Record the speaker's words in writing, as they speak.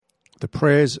The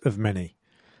Prayers of Many.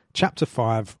 Chapter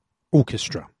 5.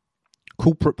 Orchestra.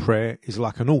 Corporate prayer is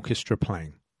like an orchestra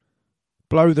playing.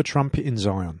 Blow the trumpet in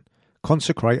Zion.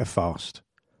 Consecrate a fast.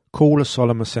 Call a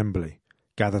solemn assembly.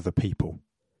 Gather the people.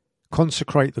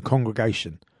 Consecrate the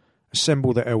congregation.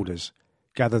 Assemble the elders.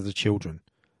 Gather the children,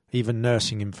 even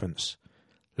nursing infants.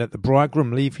 Let the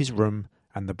bridegroom leave his room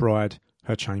and the bride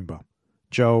her chamber.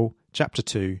 Joel chapter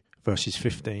 2 verses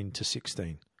 15 to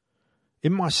 16.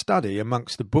 In my study,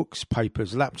 amongst the books,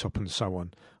 papers, laptop and so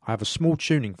on, I have a small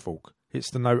tuning fork.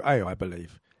 It's the note A, I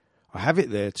believe. I have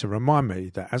it there to remind me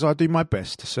that as I do my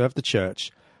best to serve the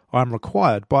church, I am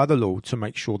required by the Lord to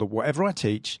make sure that whatever I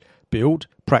teach, build,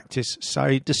 practice,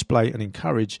 say, display and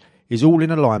encourage is all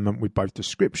in alignment with both the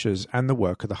Scriptures and the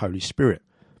work of the Holy Spirit.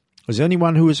 As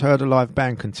anyone who has heard a live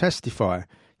band can testify,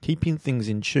 keeping things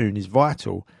in tune is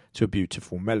vital to a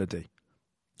beautiful melody.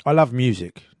 I love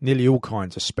music, nearly all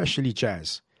kinds, especially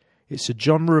jazz. It's a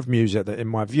genre of music that, in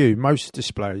my view, most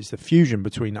displays the fusion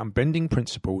between unbending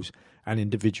principles and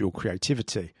individual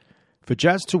creativity. For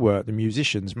jazz to work, the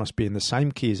musicians must be in the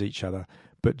same key as each other,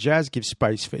 but jazz gives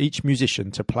space for each musician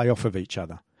to play off of each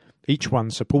other, each one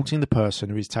supporting the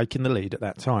person who is taking the lead at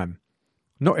that time.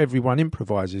 Not everyone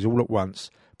improvises all at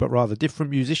once, but rather different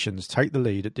musicians take the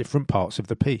lead at different parts of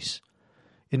the piece.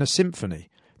 In a symphony,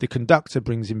 the conductor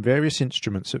brings in various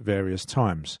instruments at various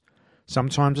times.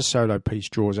 Sometimes a solo piece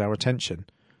draws our attention.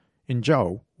 In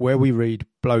Joel, where we read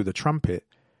 "Blow the trumpet,"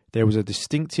 there was a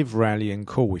distinctive rallying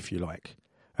call, if you like,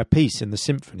 a piece in the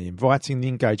symphony inviting the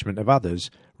engagement of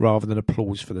others rather than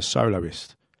applause for the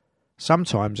soloist.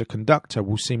 Sometimes a conductor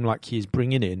will seem like he is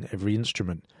bringing in every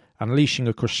instrument, unleashing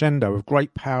a crescendo of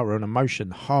great power and emotion,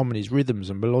 harmonies,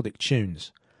 rhythms and melodic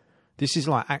tunes. This is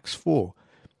like Acts 4,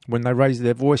 when they raised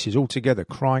their voices all together,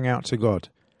 crying out to God.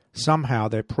 Somehow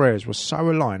their prayers were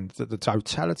so aligned that the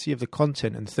totality of the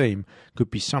content and theme could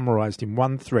be summarized in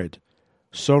one thread: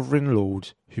 Sovereign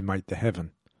Lord who made the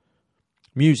heaven.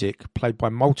 Music, played by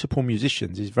multiple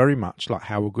musicians, is very much like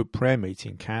how a good prayer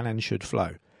meeting can and should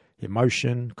flow.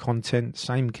 Emotion, content,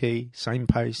 same key, same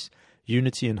pace,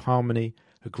 unity and harmony,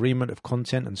 agreement of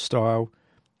content and style.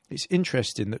 It's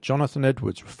interesting that Jonathan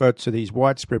Edwards referred to these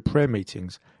widespread prayer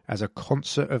meetings as a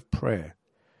concert of prayer.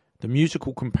 The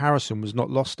musical comparison was not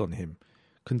lost on him.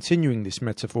 Continuing this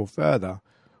metaphor further,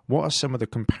 what are some of the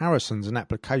comparisons and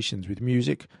applications with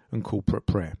music and corporate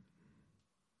prayer?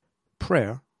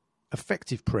 Prayer,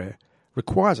 effective prayer,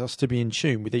 requires us to be in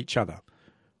tune with each other.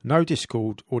 No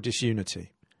discord or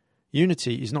disunity.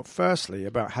 Unity is not firstly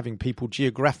about having people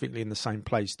geographically in the same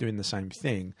place doing the same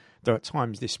thing, though at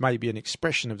times this may be an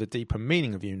expression of the deeper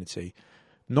meaning of unity.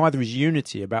 Neither is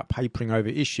unity about papering over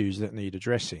issues that need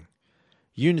addressing.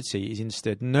 Unity is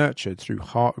instead nurtured through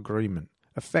heart agreement,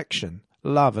 affection,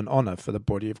 love and honour for the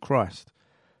body of Christ.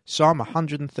 Psalm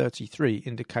 133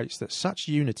 indicates that such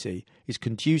unity is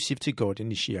conducive to God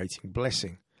initiating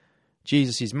blessing.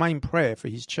 Jesus' main prayer for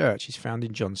his church is found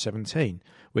in John 17,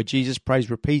 where Jesus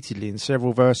prays repeatedly in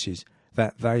several verses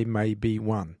that they may be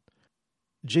one.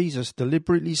 Jesus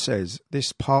deliberately says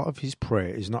this part of his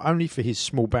prayer is not only for his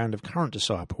small band of current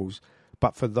disciples,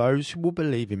 but for those who will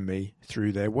believe in me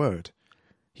through their word.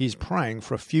 He is praying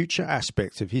for a future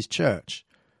aspect of his church.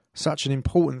 Such an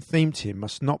important theme to him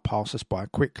must not pass us by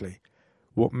quickly.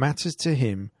 What matters to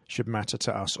him should matter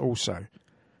to us also.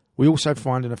 We also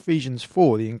find in Ephesians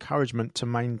 4 the encouragement to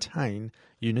maintain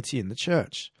unity in the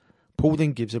church. Paul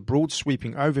then gives a broad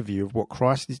sweeping overview of what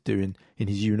Christ is doing in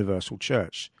his universal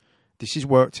church. This is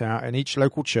worked out in each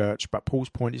local church, but Paul's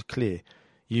point is clear.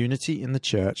 Unity in the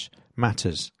church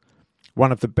matters.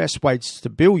 One of the best ways to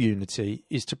build unity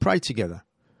is to pray together.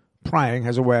 Praying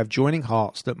has a way of joining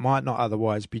hearts that might not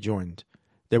otherwise be joined.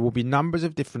 There will be numbers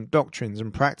of different doctrines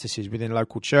and practices within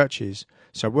local churches,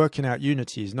 so working out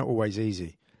unity is not always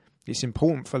easy. It's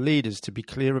important for leaders to be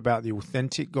clear about the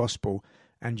authentic gospel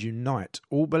and unite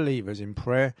all believers in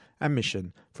prayer and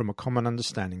mission from a common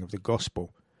understanding of the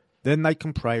gospel. Then they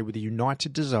can pray with a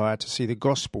united desire to see the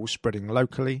gospel spreading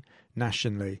locally,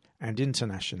 nationally and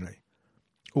internationally.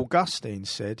 Augustine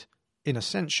said, in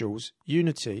essentials,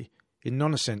 unity; in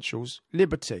non-essentials,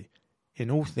 liberty;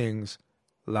 in all things,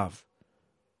 love.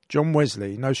 John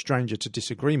Wesley, no stranger to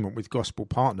disagreement with gospel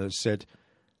partners, said,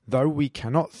 "Though we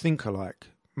cannot think alike,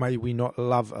 may we not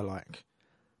love alike.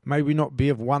 May we not be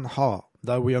of one heart,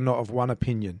 though we are not of one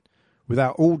opinion.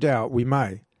 Without all doubt we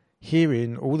may.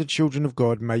 Herein all the children of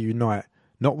God may unite,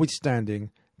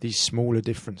 notwithstanding these smaller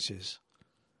differences."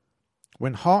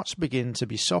 When hearts begin to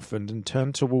be softened and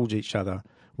turned towards each other,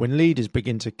 when leaders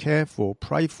begin to care for,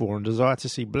 pray for and desire to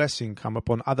see blessing come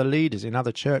upon other leaders in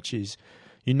other churches,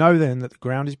 you know then that the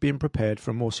ground is being prepared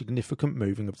for a more significant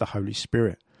moving of the Holy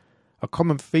Spirit. A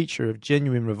common feature of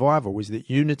genuine revival is that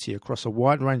unity across a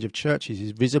wide range of churches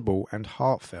is visible and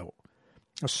heartfelt.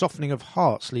 A softening of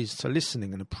hearts leads to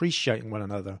listening and appreciating one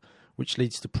another, which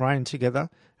leads to praying together,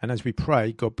 and as we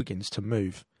pray, God begins to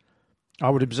move.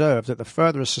 I would observe that the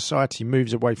further a society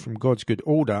moves away from God's good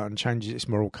order and changes its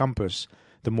moral compass,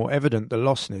 the more evident the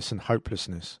lostness and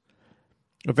hopelessness.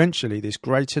 Eventually, this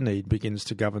greater need begins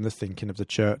to govern the thinking of the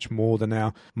church more than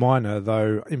our minor,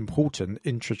 though important,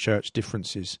 intra-church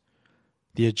differences.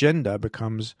 The agenda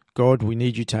becomes, God, we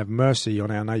need you to have mercy on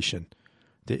our nation.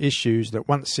 The issues that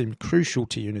once seemed crucial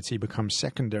to unity become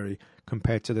secondary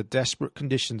compared to the desperate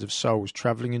conditions of souls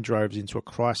travelling in droves into a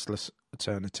Christless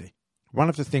eternity. One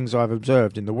of the things I've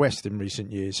observed in the West in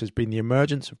recent years has been the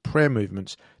emergence of prayer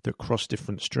movements that cross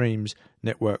different streams,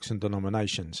 networks and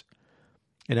denominations.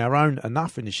 In our own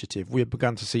Enough initiative, we have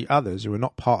begun to see others who are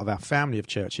not part of our family of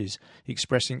churches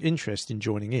expressing interest in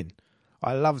joining in.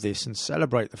 I love this and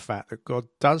celebrate the fact that God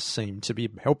does seem to be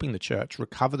helping the church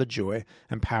recover the joy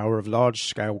and power of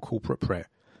large-scale corporate prayer.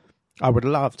 I would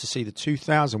love to see the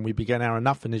 2,000 we began our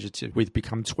Enough initiative with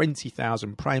become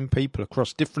 20,000 praying people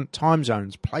across different time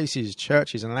zones, places,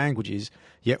 churches and languages,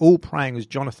 yet all praying, as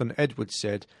Jonathan Edwards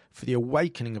said, for the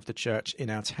awakening of the church in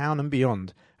our town and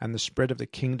beyond and the spread of the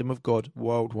kingdom of God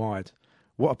worldwide.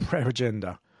 What a prayer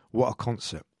agenda. What a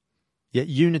concept. Yet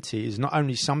unity is not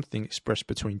only something expressed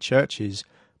between churches,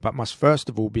 but must first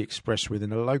of all be expressed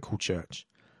within a local church.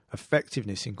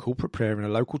 Effectiveness in corporate prayer in a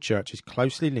local church is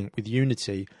closely linked with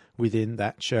unity within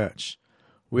that church.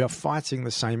 We are fighting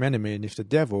the same enemy, and if the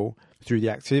devil, through the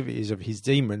activities of his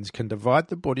demons, can divide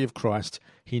the body of Christ,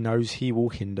 he knows he will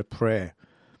hinder prayer.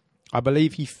 I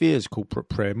believe he fears corporate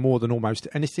prayer more than almost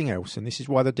anything else, and this is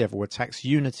why the devil attacks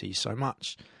unity so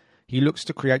much. He looks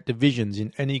to create divisions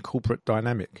in any corporate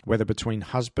dynamic, whether between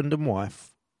husband and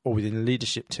wife, or within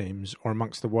leadership teams, or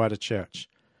amongst the wider church.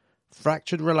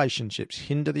 Fractured relationships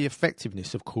hinder the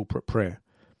effectiveness of corporate prayer.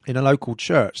 In a local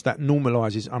church, that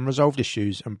normalises unresolved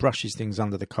issues and brushes things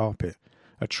under the carpet.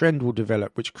 A trend will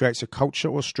develop which creates a culture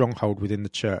or stronghold within the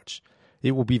church.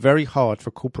 It will be very hard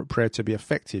for corporate prayer to be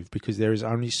effective because there is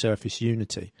only surface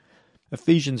unity.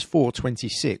 Ephesians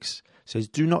 4:26 says,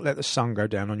 "Do not let the sun go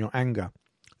down on your anger."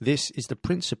 This is the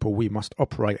principle we must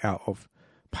operate out of.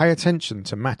 Pay attention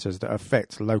to matters that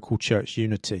affect local church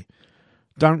unity.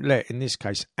 Don't let, in this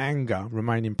case, anger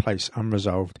remain in place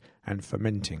unresolved and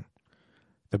fermenting.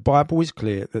 The Bible is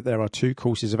clear that there are two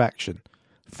courses of action.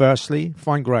 Firstly,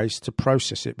 find grace to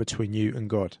process it between you and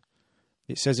God.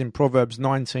 It says in Proverbs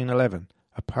 19:11,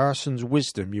 "A person's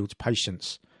wisdom yields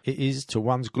patience. It is to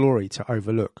one's glory to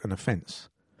overlook an offence."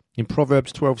 In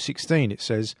Proverbs 12:16 it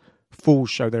says, "Fools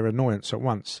show their annoyance at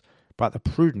once, but the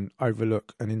prudent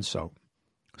overlook an insult."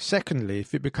 Secondly,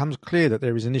 if it becomes clear that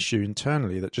there is an issue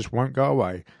internally that just won't go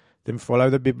away, then follow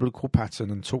the biblical pattern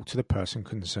and talk to the person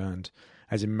concerned,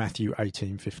 as in Matthew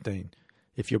 18:15.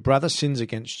 If your brother sins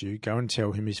against you, go and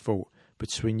tell him his fault,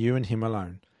 between you and him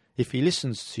alone. If he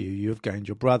listens to you, you have gained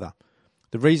your brother.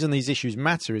 The reason these issues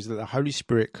matter is that the Holy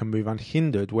Spirit can move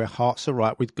unhindered where hearts are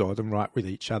right with God and right with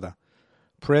each other.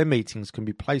 Prayer meetings can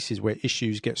be places where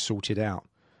issues get sorted out.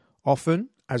 Often,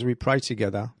 as we pray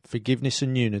together, forgiveness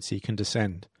and unity can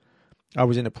descend. I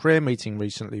was in a prayer meeting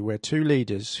recently where two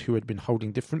leaders who had been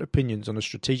holding different opinions on a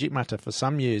strategic matter for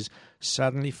some years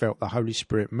suddenly felt the Holy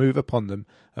Spirit move upon them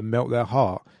and melt their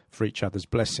heart for each other's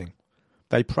blessing.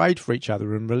 They prayed for each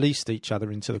other and released each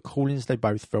other into the callings they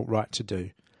both felt right to do.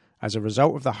 As a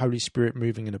result of the Holy Spirit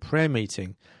moving in a prayer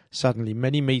meeting, suddenly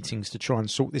many meetings to try and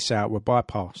sort this out were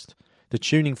bypassed. The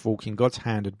tuning fork in God's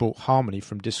hand had brought harmony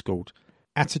from discord.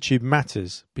 Attitude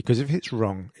matters, because if it's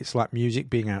wrong, it's like music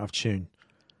being out of tune.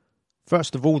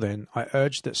 First of all then, I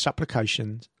urge that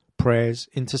supplications, prayers,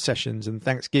 intercessions and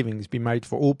thanksgivings be made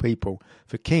for all people,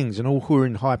 for kings and all who are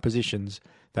in high positions,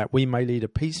 that we may lead a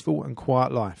peaceful and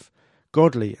quiet life,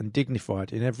 godly and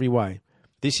dignified in every way.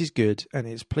 This is good and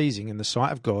it is pleasing in the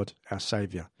sight of God, our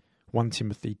Saviour. 1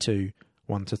 Timothy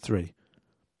 2:1-3.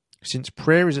 Since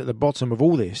prayer is at the bottom of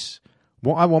all this,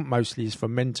 what I want mostly is for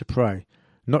men to pray,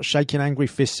 not shaking angry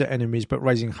fists at enemies but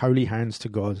raising holy hands to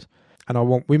God. And I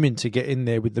want women to get in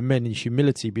there with the men in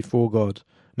humility before God,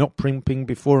 not primping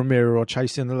before a mirror or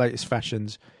chasing the latest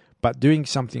fashions, but doing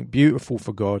something beautiful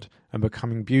for God and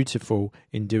becoming beautiful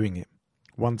in doing it.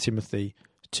 1 Timothy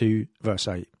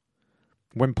 2:8.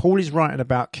 When Paul is writing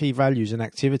about key values and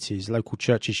activities local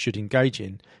churches should engage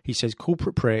in, he says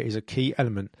corporate prayer is a key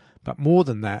element, but more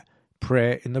than that,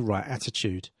 prayer in the right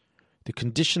attitude. The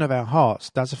condition of our hearts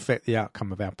does affect the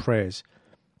outcome of our prayers.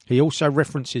 He also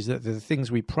references that the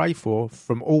things we pray for,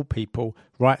 from all people,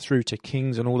 right through to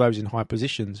kings and all those in high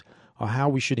positions, are how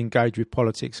we should engage with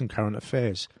politics and current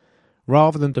affairs.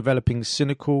 Rather than developing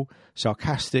cynical,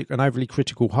 sarcastic and overly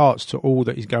critical hearts to all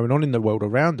that is going on in the world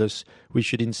around us, we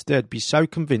should instead be so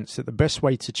convinced that the best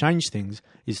way to change things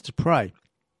is to pray,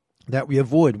 that we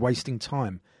avoid wasting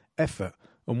time, effort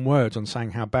and words on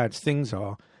saying how bad things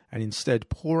are, and instead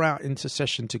pour out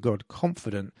intercession to God,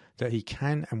 confident that he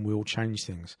can and will change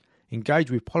things.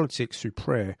 Engage with politics through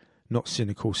prayer, not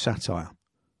cynical satire.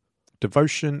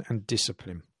 Devotion and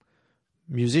discipline.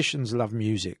 Musicians love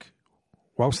music.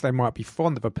 Whilst they might be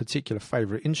fond of a particular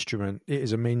favourite instrument, it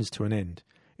is a means to an end.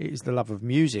 It is the love of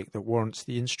music that warrants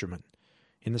the instrument.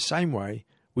 In the same way,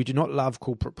 we do not love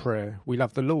corporate prayer, we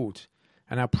love the Lord,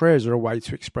 and our prayers are a way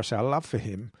to express our love for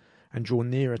him and draw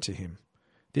nearer to him.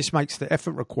 This makes the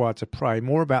effort required to pray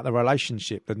more about the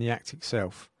relationship than the act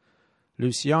itself.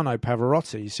 Luciano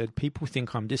Pavarotti said, "People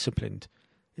think I'm disciplined.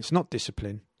 It's not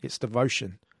discipline, it's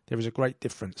devotion. There is a great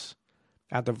difference.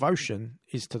 Our devotion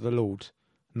is to the Lord,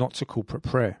 not to corporate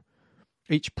prayer.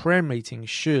 Each prayer meeting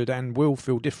should and will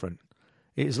feel different.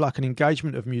 It is like an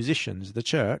engagement of musicians, the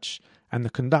church, and the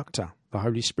conductor, the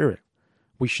Holy Spirit.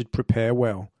 We should prepare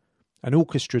well. An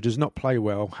orchestra does not play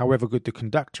well, however good the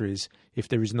conductor is, if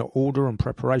there is not order and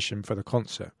preparation for the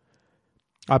concert.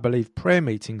 I believe prayer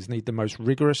meetings need the most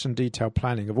rigorous and detailed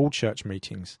planning of all church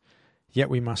meetings, yet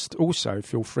we must also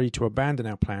feel free to abandon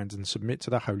our plans and submit to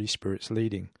the Holy Spirit's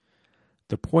leading.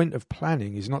 The point of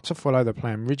planning is not to follow the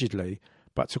plan rigidly,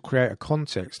 but to create a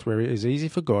context where it is easy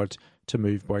for God to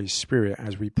move by his Spirit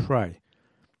as we pray.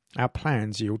 Our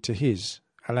plans yield to his,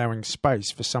 allowing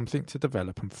space for something to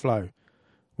develop and flow.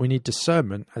 We need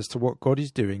discernment as to what God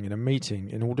is doing in a meeting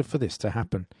in order for this to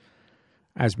happen.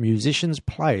 As musicians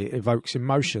play, it evokes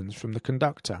emotions from the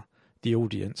conductor, the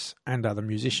audience, and other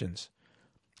musicians.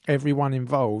 Everyone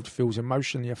involved feels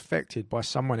emotionally affected by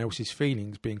someone else's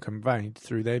feelings being conveyed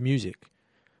through their music.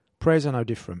 Prayers are no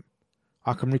different.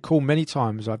 I can recall many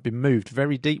times I've been moved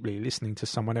very deeply listening to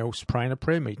someone else pray in a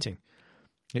prayer meeting.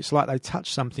 It's like they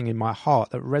touch something in my heart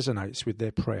that resonates with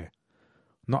their prayer.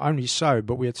 Not only so,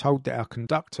 but we are told that our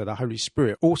conductor, the Holy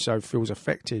Spirit, also feels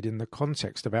affected in the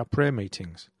context of our prayer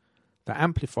meetings. The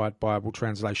Amplified Bible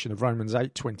translation of Romans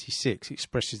 8:26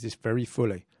 expresses this very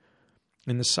fully.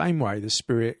 In the same way, the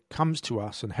Spirit comes to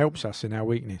us and helps us in our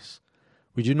weakness.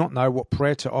 We do not know what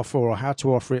prayer to offer or how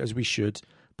to offer it as we should,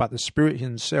 but the Spirit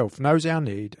himself knows our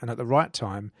need and at the right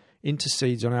time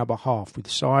intercedes on our behalf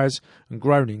with sighs and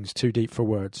groanings too deep for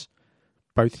words.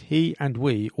 Both he and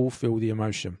we all feel the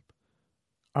emotion.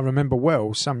 I remember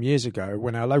well some years ago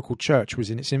when our local church was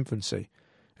in its infancy,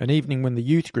 an evening when the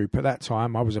youth group at that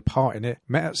time I was a part in it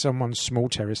met at someone's small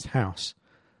terraced house.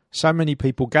 So many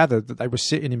people gathered that they were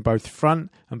sitting in both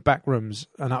front and back rooms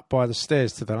and up by the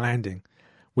stairs to the landing.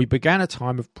 We began a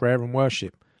time of prayer and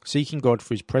worship, seeking God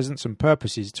for his presence and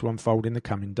purposes to unfold in the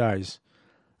coming days.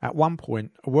 At one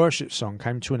point, a worship song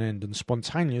came to an end and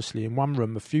spontaneously in one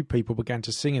room a few people began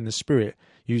to sing in the Spirit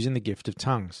using the gift of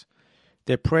tongues.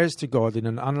 Their prayers to God in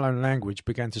an unknown language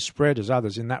began to spread as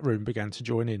others in that room began to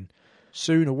join in.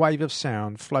 Soon a wave of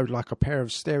sound flowed like a pair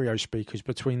of stereo speakers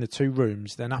between the two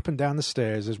rooms, then up and down the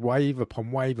stairs as wave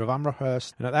upon wave of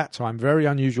unrehearsed and at that time very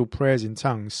unusual prayers in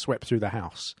tongues swept through the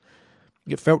house.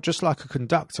 It felt just like a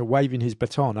conductor waving his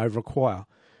baton over a choir.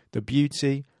 The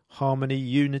beauty, harmony,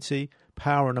 unity,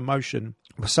 power and emotion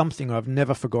were something I've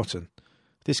never forgotten.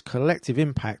 This collective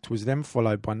impact was then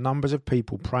followed by numbers of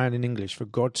people praying in English for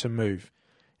God to move.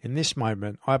 In this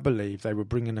moment, I believe they were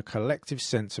bringing a collective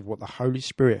sense of what the Holy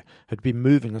Spirit had been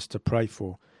moving us to pray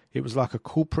for. It was like a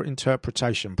corporate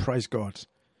interpretation, praise God.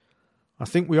 I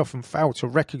think we often fail to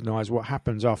recognise what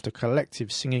happens after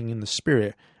collective singing in the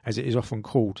Spirit, as it is often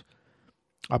called.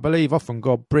 I believe often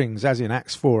God brings, as in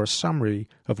Acts 4, a summary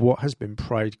of what has been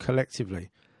prayed collectively.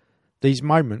 These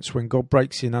moments when God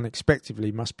breaks in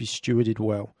unexpectedly must be stewarded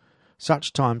well.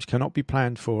 Such times cannot be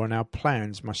planned for, and our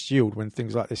plans must yield when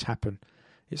things like this happen.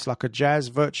 It's like a jazz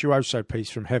virtuoso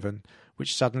piece from heaven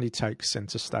which suddenly takes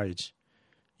centre stage.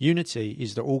 Unity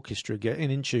is the orchestra getting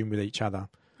in tune with each other.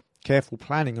 Careful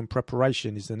planning and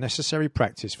preparation is the necessary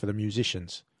practice for the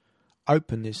musicians.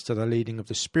 Openness to the leading of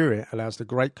the Spirit allows the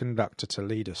great conductor to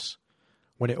lead us.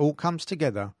 When it all comes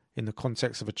together in the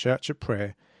context of a church of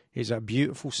prayer, it is a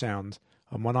beautiful sound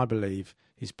and one I believe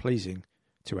is pleasing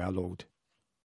to our Lord.